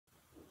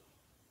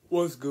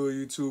What's good,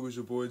 YouTube? It's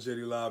your boy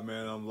JD Live,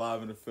 man. I'm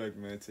live in effect,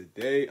 man.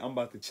 Today, I'm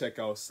about to check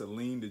out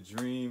Saliim the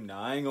Dream.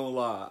 Now, I ain't gonna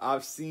lie.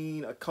 I've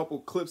seen a couple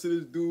clips of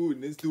this dude,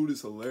 and this dude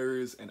is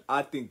hilarious, and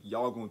I think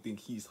y'all gonna think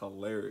he's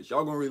hilarious.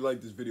 Y'all gonna really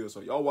like this video, so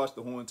y'all watch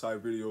the whole entire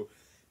video.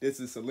 This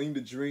is Saliim the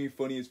Dream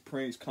Funniest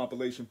Pranks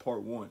compilation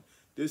part 1.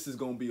 This is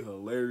gonna be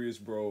hilarious,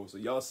 bro. So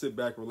y'all sit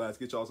back, relax,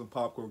 get y'all some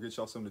popcorn, get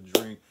y'all something to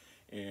drink,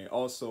 and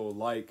also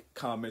like,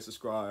 comment,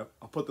 subscribe.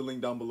 I'll put the link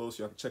down below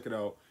so y'all can check it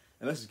out,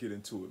 and let's just get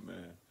into it,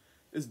 man.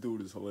 This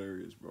dude is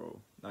hilarious, bro.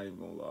 Not even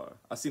gonna lie.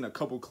 I seen a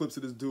couple clips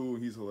of this dude,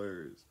 and he's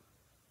hilarious.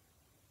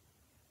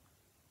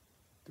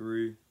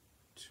 3,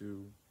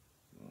 2,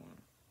 1.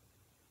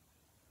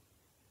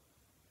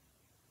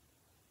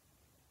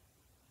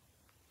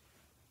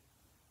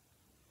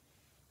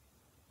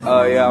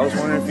 Yeah, I was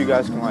wondering if you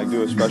guys can like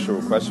do a special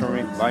request for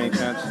me by any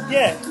chance.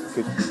 Yeah.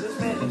 This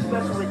man do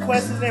special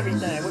requests and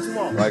everything. What you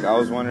want? Like, I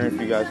was wondering if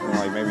you guys can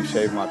like maybe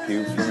shave my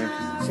pubes for me.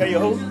 Shave your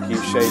who? Can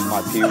you shave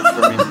my pubes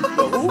for me?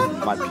 The who?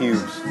 My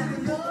pubes.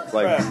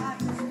 Like,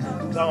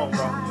 bruh. Go on,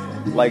 bro.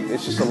 Like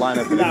it's just a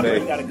lineup in Nah, the bro, day.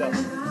 you gotta go.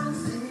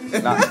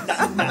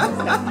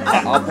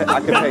 I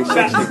can pay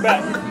 60.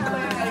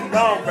 Go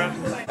on, bro.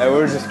 Hey,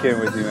 we're just kidding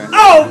with you, man.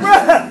 Oh, bro!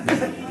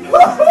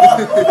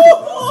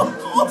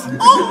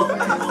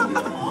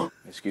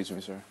 Excuse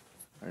me, sir.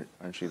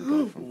 Aren't you the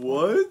guy from?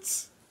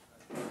 What?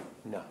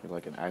 No. You're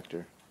like an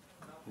actor.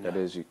 No. That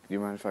is. Do you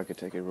mind if I could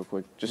take it real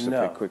quick? Just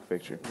a quick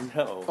picture.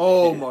 No.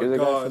 Oh my You're the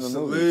guy God, from the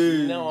movies.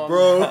 Saliim, No, I'm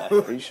bro. not.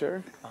 Are you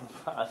sure? I'm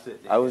positive.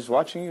 I was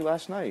watching you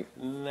last night.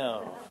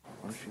 No.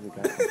 Aren't you the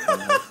guy from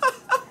Pornhub?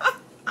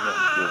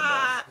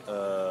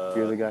 No.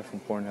 You're the guy from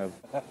Pornhub.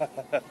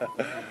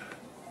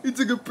 He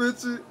took a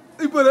picture.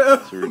 He put a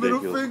It's a little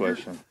ridiculous finger.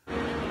 question.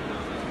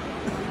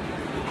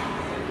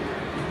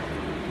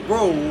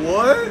 Bro,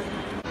 what?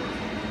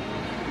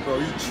 Bro,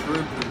 he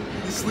tripping.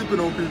 He's sleeping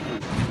on people.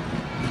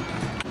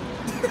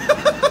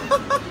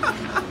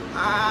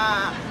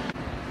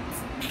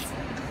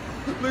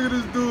 Look at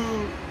this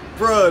dude.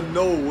 Bruh,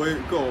 no way.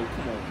 Go,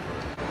 come on,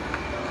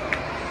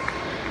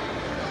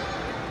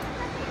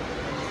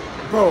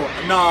 bro. Bro,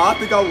 nah, I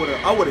think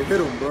I would've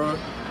hit him, bro.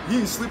 He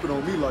ain't sleeping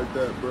on me like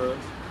that, bro.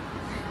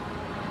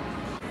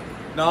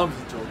 Nah, I'm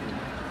just joking.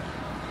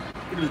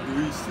 Look at this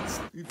dude.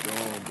 He's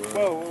dumb, bro.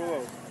 Whoa.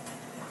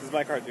 This is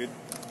my car, dude.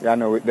 Yeah, I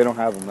know. They don't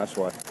have them. That's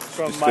why.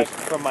 From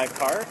my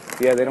car?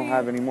 Yeah, they don't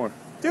have any more.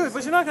 Dude,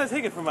 but you're not gonna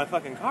take it from my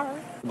fucking car.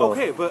 Well,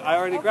 Okay, but I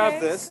already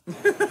grabbed this.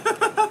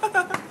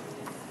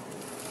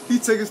 He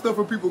taking stuff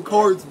from people's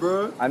cards,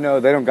 bro. I know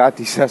they don't got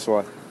these. That's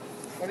why.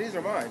 Well, these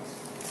are mine.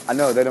 I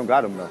know they don't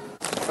got them though.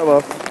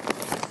 Hello.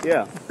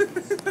 Yeah.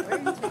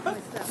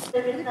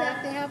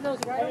 They have those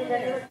right over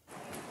there.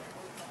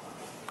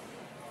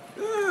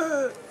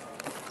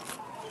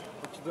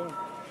 What you doing?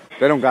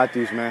 They don't got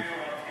these, man.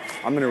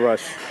 I'm in a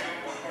rush.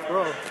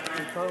 Bro, what are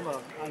you talking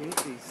about? I need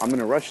these. I'm in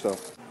a rush though.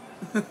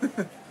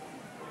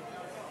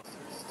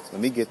 Let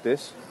me get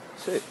this.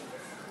 Sit.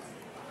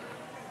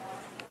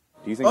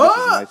 Do you think this is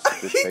nice?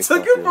 This He face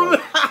took off it your from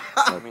life? No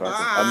problem. I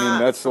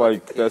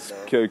mean, that's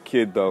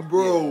kid though.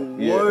 Bro, what?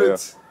 Yeah.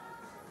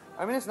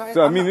 I mean, it's not.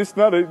 So, I mean, it's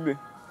not a.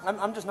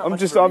 I'm just not. I'm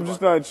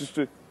just not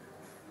interested.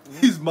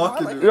 He's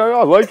mocking it. Yeah,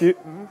 I like it.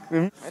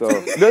 So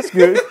that's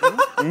good.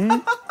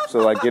 So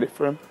like, get it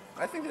for him.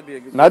 I think that'd be a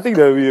good. And I think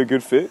that would be a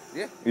good fit.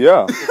 Yeah.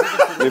 Yeah.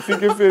 If he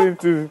can fit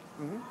into.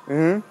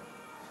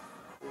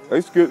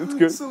 It's good. It's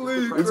good.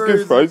 Saliim It's crazy,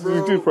 good pricing. bro.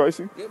 It's good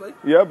pricing. Yeah, buddy.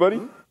 Yeah,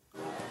 buddy.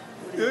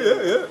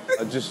 Yeah.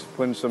 I just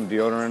putting some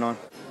deodorant on.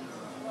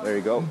 There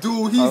you go.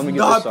 Dude, Let he's me get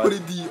not this side.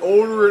 putting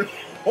deodorant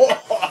on.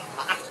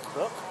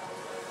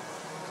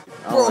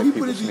 I don't Bro, like he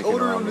people put sneaking deodorant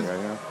around on me his.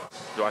 right now.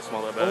 Do I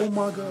smell that bad? Oh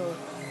my God.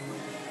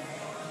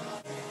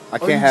 I Are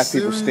can't you have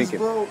people serious, stinking.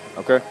 bro?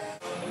 Okay.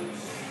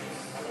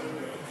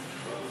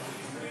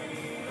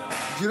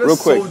 Dude, that's Real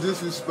quick. so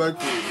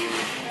disrespectful, bro.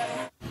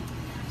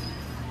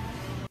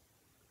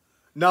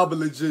 Nah, but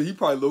legit, he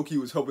probably low-key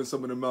was helping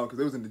some of them out because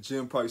they was in the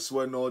gym probably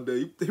sweating all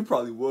day. He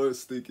probably was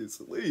stinking.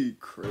 Saliim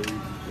crazy,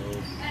 bro.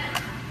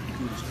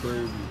 Dude is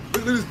crazy. Look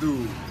at this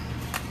dude.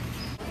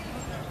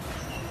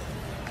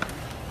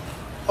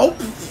 Oh!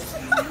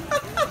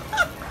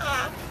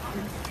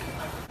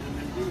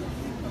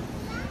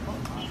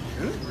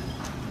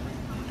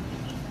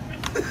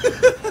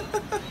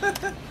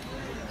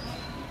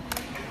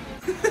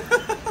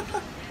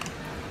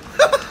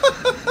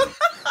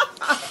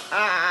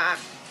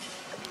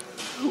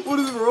 What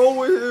is wrong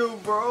with him,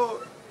 bro?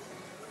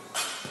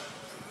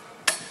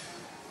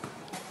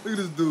 Look at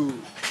this dude.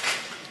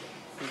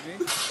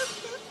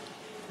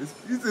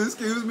 He said,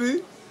 excuse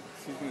me?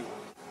 Excuse me.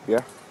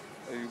 Yeah.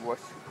 What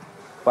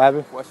What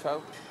happened?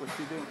 out? What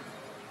you doing?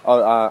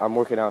 Oh, I'm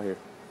working out here.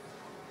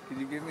 Can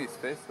you give me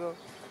space though?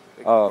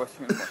 Like, Oh. wash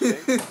me in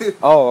my face?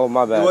 Oh,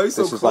 my bad. Why you This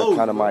so is close, like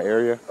kind of bro? my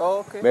area. Oh,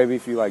 okay. Maybe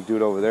if you like do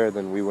it over there,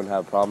 then we wouldn't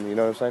have a problem. You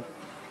know what I'm saying?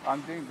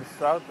 I'm doing the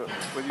south though.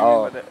 What do you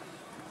Oh. mean by that?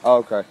 Oh,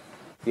 okay.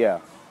 Yeah.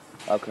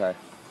 Okay.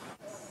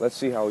 Let's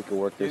see how we can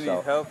work You this need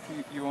out. help?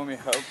 You want me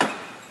help?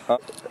 Huh?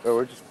 Oh,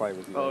 we're just playing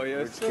with you. Oh, man. yeah,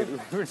 We're just sure. kidding.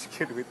 We're just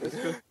kidding with this.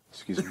 Let's go.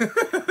 Excuse me.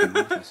 Give me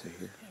a second. stay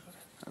here.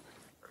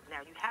 Now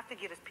you have to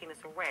get his penis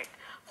erect.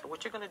 So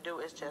what you're gonna do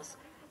is just.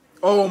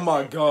 Oh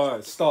my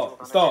God!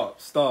 Stop!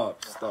 Stop!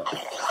 Stop! Stop!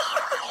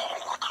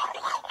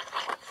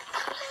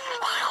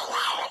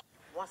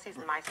 Once he's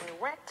nice and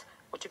erect,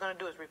 what you're gonna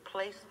do is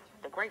replace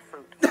the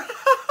grapefruit from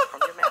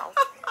your mouth.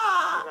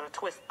 You're gonna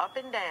twist up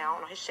and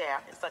down on his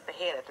shaft and suck the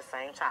head at the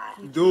same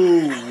time.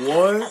 Dude,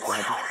 what?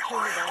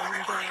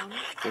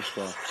 What's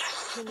that?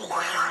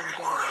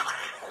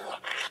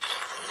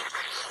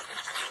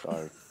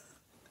 Sorry.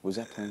 Was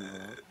that playing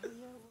loud?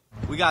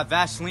 We got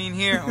Vaseline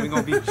here, and we're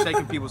gonna be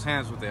shaking people's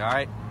hands with it, all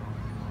right?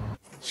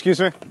 Excuse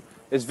me?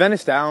 Is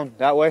Venice down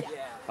that way?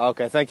 Yeah.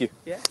 Okay, thank you.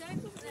 Yeah.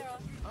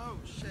 Oh,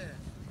 shit.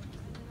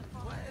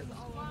 What is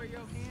all over your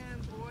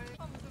hands, boy?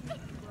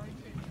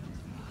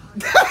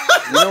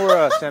 You know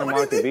where Santa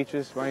Monica Beach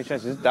is, by any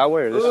chance? Is it that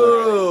way or this way?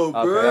 Oh,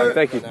 Okay, bro.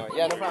 thank you.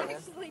 Yeah, no problem,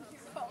 man.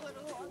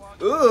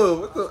 Oh,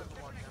 what the?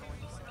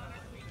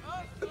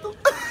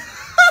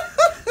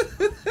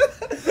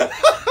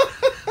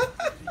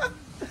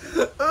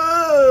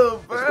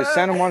 Oh, bro. Is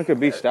Santa Monica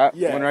Beach that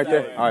Yeah, one right that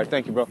there? way. All right,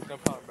 thank you, bro. No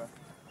problem,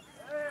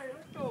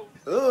 bro.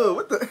 Oh,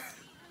 what the?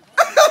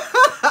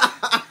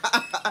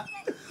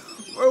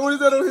 Bro, what is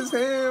that on his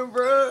hand,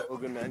 bro? Oh,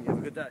 good, man. You have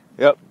a good day.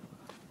 Yep.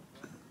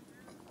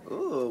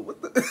 Oh,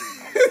 what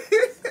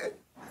the?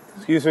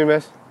 Excuse me,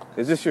 miss.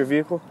 Is this your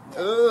vehicle?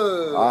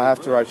 Oh, I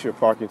have to write you a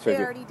parking They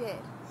ticket. already did.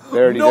 They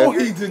already no,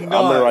 did? he did I'm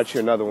not. gonna write you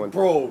another one.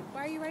 Bro,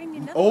 Why are you writing me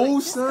another Oh,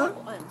 one? Just son.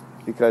 one.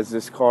 Because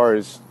this car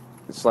is,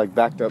 it's like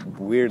backed up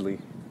weirdly.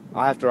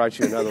 I have to write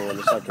you another one.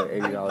 It's like an $80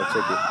 ticket. Are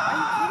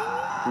you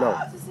kidding me? No,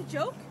 Is this a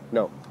joke?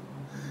 no.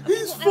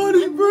 he's Well,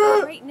 funny, I'm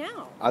bro. right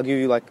now. I'll give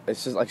you like,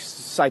 it's just like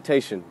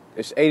citation.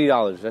 It's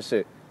 $80. That's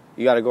it.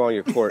 You gotta go on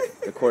your the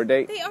court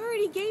date. They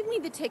already gave me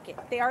the ticket.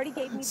 They already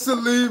gave me the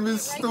Saliim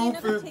is ticket. Write me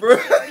another stupid, ticket. bro.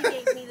 They already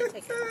gave me the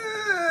ticket.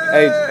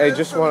 Hey,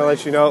 just want to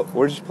let you know,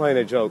 we're just playing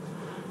a joke.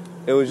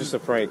 It was just a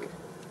prank.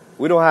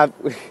 We don't have,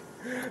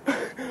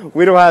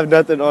 we don't have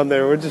nothing on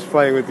there. We're just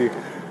playing with you.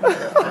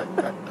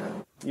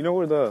 You know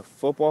where the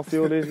football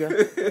field is,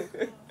 guys?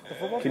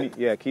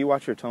 Can you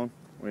watch your tone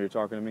when you're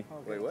talking to me?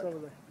 Wait, what?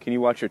 Can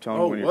you watch your tone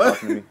Oh, when you're what?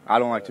 talking to me? I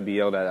don't like to be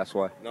yelled at, that's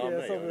why. No, I'm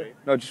not yelling.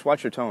 No, just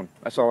watch your tone.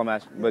 That's all I'm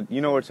asking. But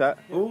you know where it's at?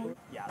 Ooh.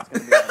 Yeah, it's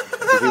gonna be right over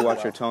there. Can you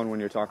watch your tone when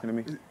you're talking to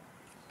me?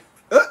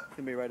 It's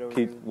gonna be right over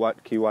Can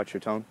you watch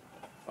your tone?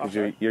 Because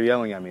you're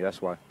yelling at me,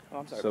 that's why. Oh,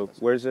 I'm sorry. So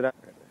where's it at?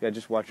 Yeah,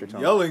 just watch your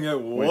tone. Yelling at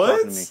When you're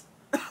talking to me.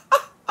 what?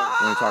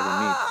 When you're talking to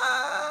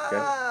me.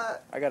 Okay?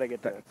 I gotta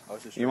get that. I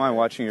was just. You mind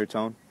watching your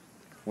tone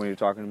when you're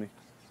talking to me?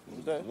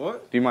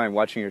 What? Do you mind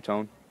watching your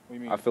tone? What do you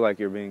mean? I feel like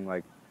you're being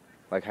like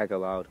hecka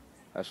loud.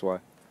 That's why.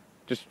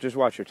 Just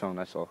watch your tone,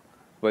 that's all.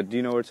 But do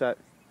you know where it's at?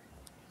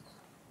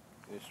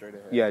 Yeah, straight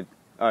ahead. Yeah.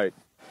 All right.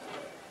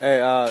 Hey,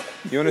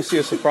 you want to see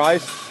a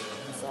surprise?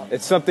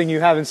 It's something you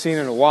haven't seen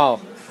in a while.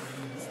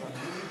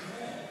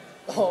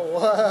 Oh,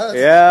 what?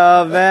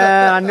 Yeah,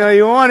 man. I know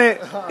you want it.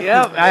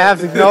 Yep. I have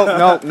to. No. I'm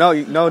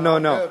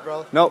good,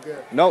 bro. No. I'm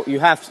good. No. You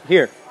have to.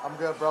 Here. I'm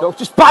good, bro. No.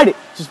 Just bite it.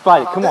 Just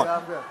bite it. Come on.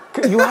 I'm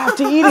good. You have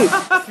to eat it.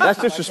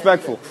 That's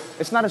disrespectful.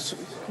 It's not a.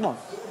 Come on.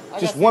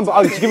 Just one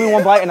bite. Just give me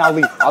one bite and I'll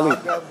leave. I'll leave.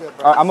 I'm good,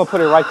 bro. All right, I'm gonna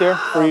put it right there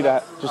for you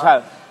to just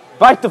have.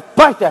 Bite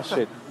that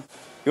shit.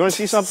 You want to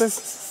see something?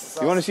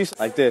 You want to see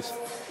like this?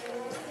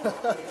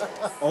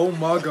 Oh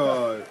my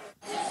God.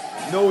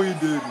 No, he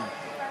didn't.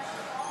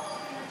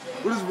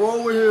 What is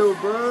wrong with him,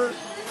 bro?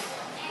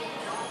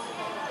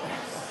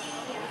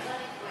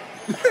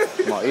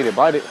 Come on, eat it.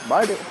 Bite it.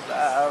 Bite it.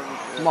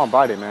 Come on,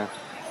 bite it, man.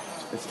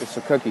 It's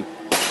a cookie.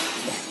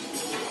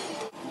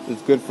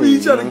 It's good for you.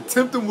 He trying You know? to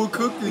tempt him with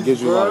cookies, It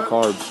gives you a lot of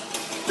bro.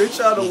 carbs. They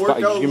try to Just work bite-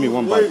 out just give me lose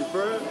one weight, bite.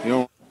 bro. You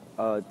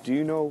know? Do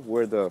you know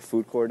where the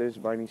food court is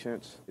by any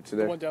chance? It's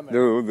there. one down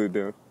there.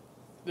 There.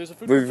 There's a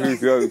food court down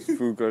there.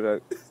 Food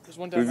court. There's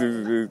one down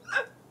there.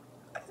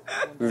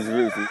 There's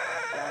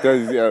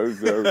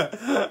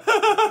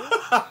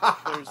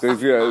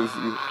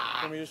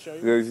let me just show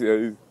you.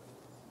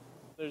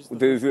 There's the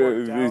food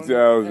court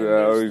down,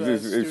 and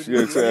there's the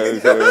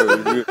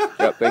student-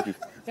 Yep, thank you.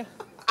 Do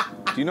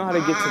you know how to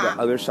get to the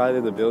other side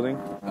of the building?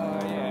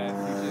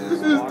 Yeah, you This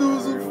just walk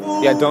dude's a through.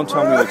 fool. Yeah, don't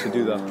tell me what to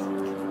do though.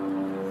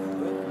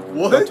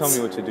 What? Don't tell me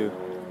what to do.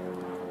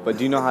 But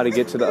do you know how to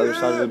get to the other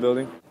side of the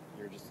building?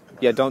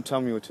 Yeah, don't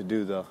tell me what to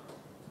do though.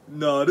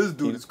 Nah, this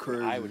dude is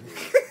crazy. I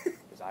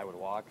would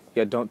walk.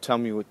 Yeah, don't tell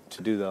me what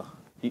to do though.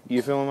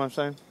 You feel what I'm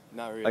saying?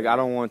 Not really. Like I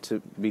don't want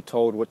to be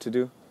told what to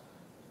do.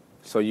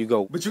 So you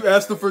go. But you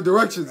asked him for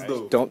directions,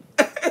 though. Don't.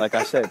 Like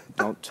I said,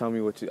 don't tell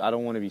me what to. I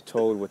don't want to be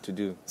told what to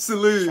do.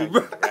 Saliim,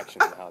 bro.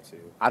 Directions on how to.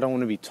 I don't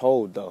want to be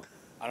told though.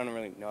 I don't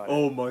really know how to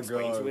Oh my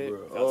explain God, to it. bro.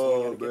 Without someone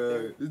Oh how to get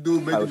there. man, this dude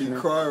How's making your me name?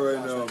 cry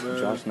right now, man.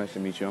 Josh, nice to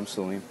meet you. I'm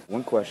Saliim.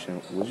 One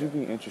question: would you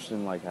be interested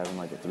in like having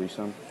like a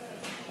threesome,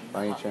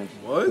 by any chance?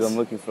 What? Because I'm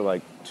looking for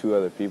like 2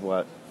 other people.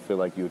 I feel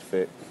like you would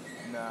fit.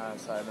 Nah,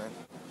 sorry, man.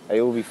 Hey,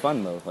 it will be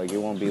fun though. Like it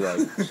won't be like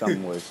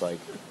something where it's like,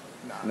 you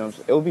know, what I'm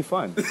saying? It will be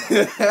fun.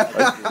 Like,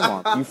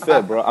 come on, you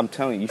fit, bro. I'm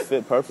telling you, you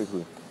fit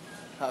perfectly.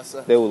 How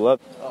so? They will love.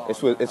 Oh,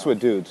 It's with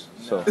dudes.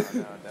 So No,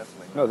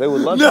 definitely No, they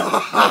would love you.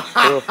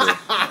 For real, for real.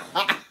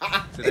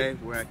 Today,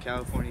 we're at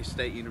California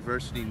State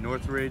University,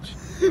 Northridge.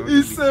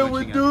 He said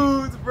with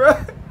dudes, bro.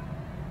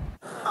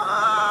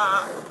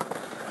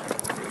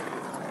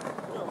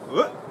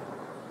 What?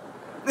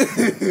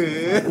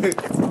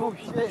 Oh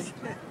shit.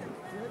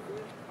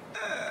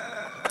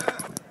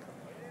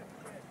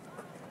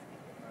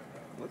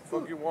 What the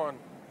fuck you want?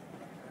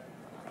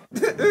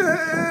 You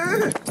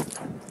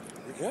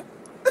good?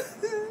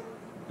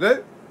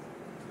 That?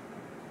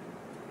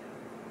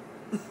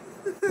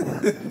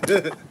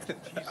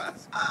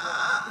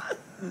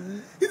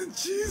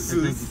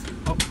 Jesus.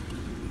 Oh.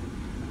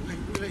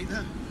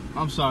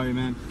 I'm sorry,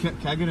 man. Can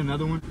I get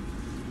another one?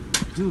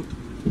 Dude,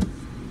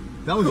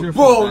 that was your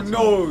fault. Bro,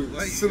 no.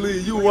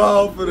 Saliim, you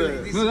wild for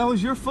that. No, that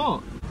was your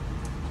fault.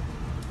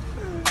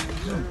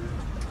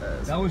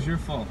 That was your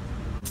fault.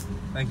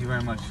 Thank you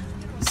very much.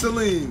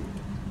 Saliim.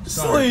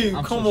 Sorry. Saliim,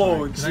 I'm come so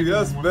sorry. on, Can I G. get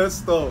That's one more?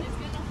 messed up.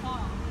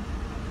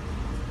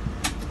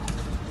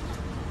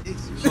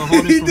 So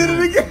hold He it from did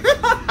there. it again.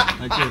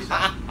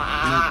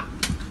 Like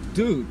this.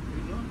 Dude.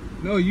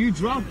 No, you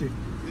dropped it.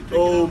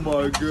 Oh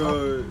my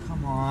god.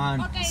 Come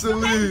on. Okay,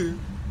 Saliim.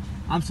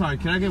 I'm sorry.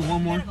 Can I get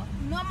one more?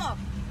 no more.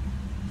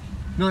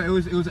 No, it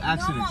was an No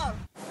accident. more.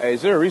 Hey,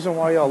 is there a reason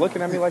why y'all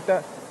looking at me like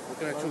that?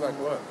 Looking at you like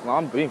what? Well,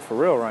 I'm being for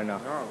real right now.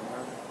 No, man.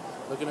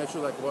 Looking at you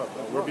like what?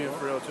 We're being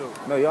for real too.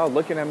 No, y'all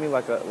looking at me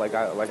like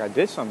I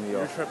did something to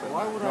y'all. You're tripping.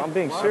 No, I'm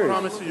being I serious.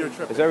 promise you, you're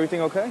tripping. Is everything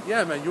okay?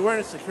 Yeah, man. You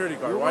weren't a security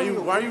guard. Why you? We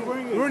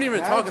weren't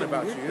even talking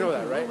about you. You know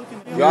that, right?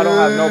 Y'all don't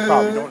have no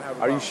problem. Don't have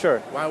a Are you problem. sure?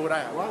 Why would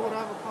I?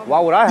 Why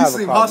would I You have a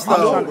seem problem?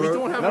 hostile, I'm bro. We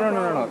don't have a No.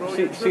 problem, bro.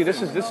 You're See, this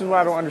tripping, is what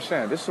I don't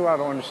understand. This is what I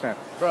don't understand.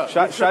 Bro, Should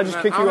I just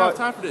kick I you don't have out?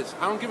 time for this.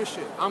 I don't give a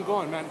shit. I'm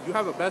going, man. You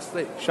have a best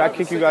day. Should I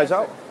kick you guys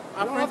out?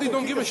 I frankly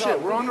don't give a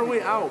shit. We're on our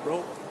way out,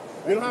 bro.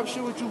 We don't have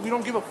shit with you. We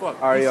don't give a fuck.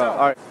 All right, Peace yo. out.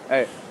 All right.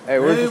 Hey,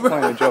 we're just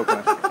playing a joke,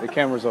 man. The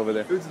camera's over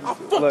there.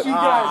 Fuck you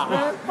guys,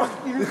 man.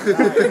 Fuck you.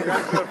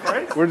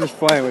 We're just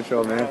playing with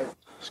y'all, man.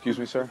 Excuse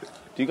me, sir.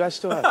 Do you guys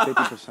still have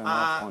 50%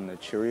 off on the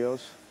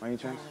Cheerios, by any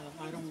chance?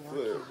 I don't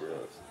work here.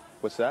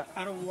 What's that?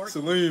 I don't work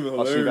here. Saliim,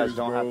 Oh, so you guys hilarious,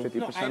 don't bro. have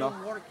 50% No, I off?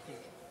 don't work here.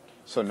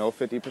 So no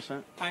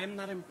 50%? I am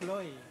not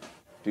employee.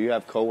 Do you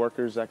have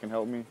coworkers that can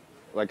help me?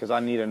 Like, cause I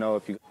need to know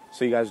if you.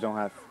 So you guys don't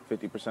have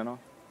 50% off?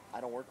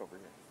 I don't work over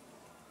here.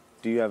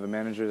 Do you have a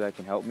manager that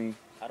can help me?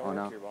 I don't or work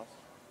not? here, boss.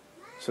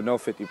 So no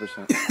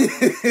 50%.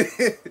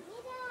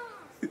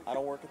 I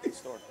don't work at the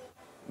store.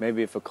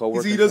 Maybe if a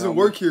coworker. He can doesn't help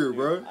work me. here,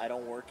 bro. I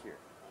don't work here.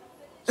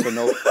 So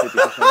no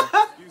 50% off.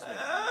 Excuse me.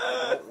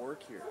 I don't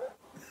work here.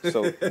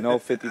 So no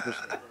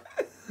 50%.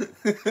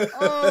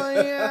 Oh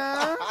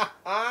yeah.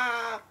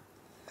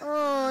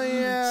 Oh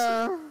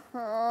yeah.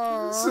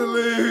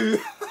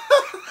 Saliim.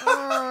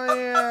 Oh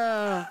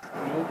yeah.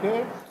 You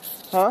okay?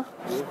 Huh?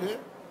 You okay?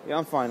 Yeah,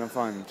 I'm fine.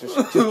 Just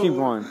keep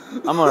going.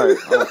 I'm alright.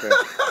 I'm okay.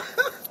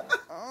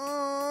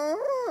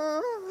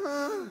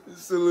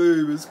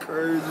 Saliim is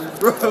crazy,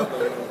 bro.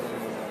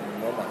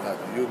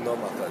 You know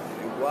my cousin.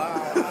 You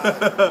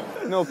wow.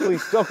 No,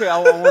 please. Okay, I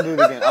won't do it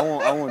again. I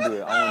won't do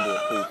it.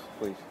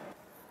 Please.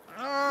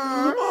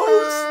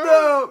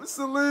 Oh,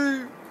 snap,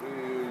 Saliim.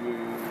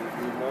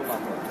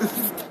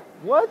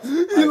 What?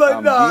 He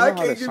like, nah, I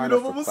can't give you no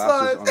more classes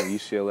massage. on the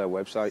UCLA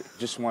website.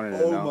 Just wanted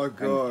to Oh know. my And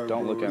god,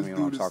 don't bro. look at This me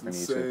when I'm dude is talking to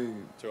you too.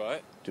 insane. To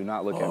what? Do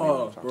not look at me when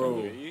Oh, I'm talking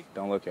bro. to you.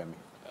 Don't look at me.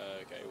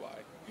 Okay, why?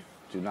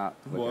 Do not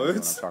look What? at me when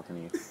I'm talking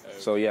to you.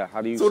 So yeah,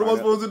 how do you? So what am I sign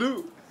up? supposed to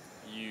do?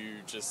 You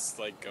just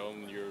like go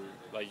on your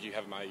you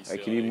have my UCLA. Hey,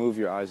 can you move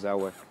your eyes that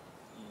way?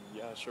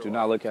 Yeah, sure. Do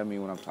not look at me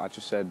when I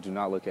just said do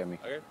not look at me.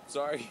 Okay,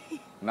 sorry.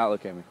 Not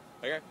look at me.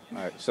 Okay.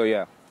 All right. So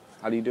yeah,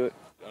 how do you do it?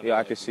 Yeah,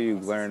 I can see you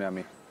glaring at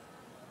me.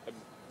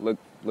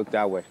 Look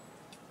that way.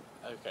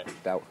 Okay.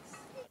 That way.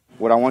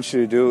 What I want you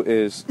to do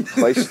is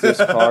place this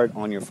card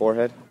on your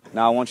forehead.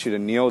 Now I want you to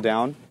kneel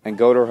down and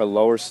go to her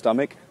lower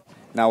stomach.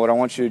 Now what I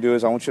want you to do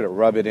is I want you to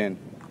rub it in.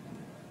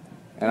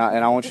 And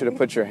I want you to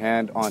put your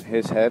hand on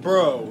his head.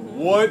 Bro,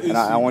 what is And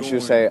I want you to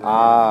doing, say, bro?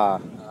 ah.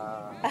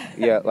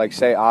 Yeah, like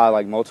say ah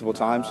like multiple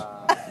times.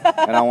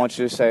 And I want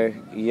you to say,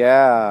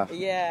 yeah.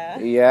 Yeah.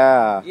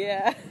 Yeah.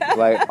 Yeah.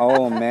 Like,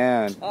 oh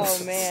man.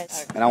 Oh man.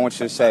 And I want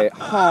you to say,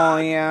 oh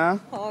yeah.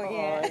 Oh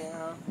yeah.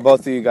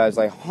 Both of you guys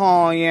like,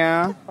 oh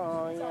yeah.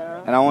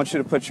 And I want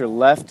you to put your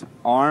left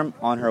arm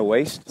on her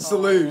waist.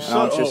 Saliim, And shut I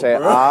want you to up, say,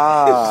 bro.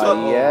 ah, Shut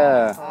up.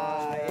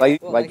 yeah. Yeah.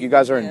 Like you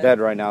guys are in bed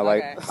right now.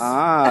 Like, Okay.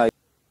 ah.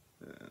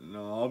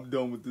 No, I'm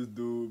done with this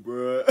dude,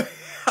 bro.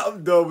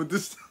 I'm done with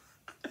this.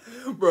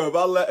 Bro,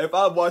 if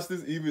I watched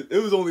this even, it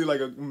was only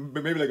like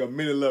maybe like a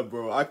minute left,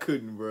 bro. I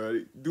couldn't,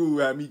 bro.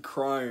 Dude had me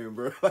crying,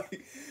 bro.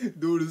 Like,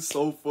 dude is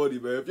so funny,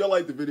 man. If y'all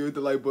like the video, hit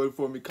the like button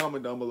for me.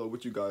 Comment down below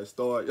what you guys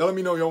thought. Y'all let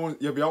me know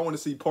if y'all want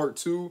to see part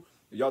 2.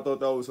 If y'all thought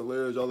that was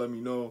hilarious, y'all let me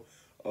know.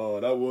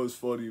 That was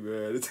funny,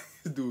 man. This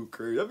dude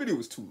crazy. That video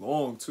was too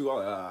long too.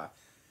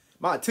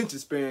 My attention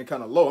span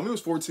kind of low. I mean, it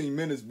was 14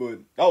 minutes, but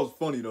that was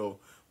funny though.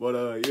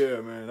 But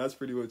yeah, man, that's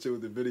pretty much it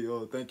with the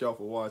video. Thank y'all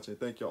for watching.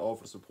 Thank y'all all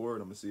for support.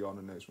 I'm gonna see y'all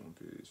in the next one.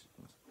 Peace.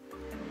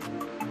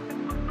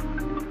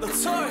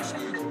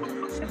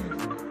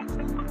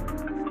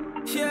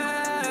 Yeah.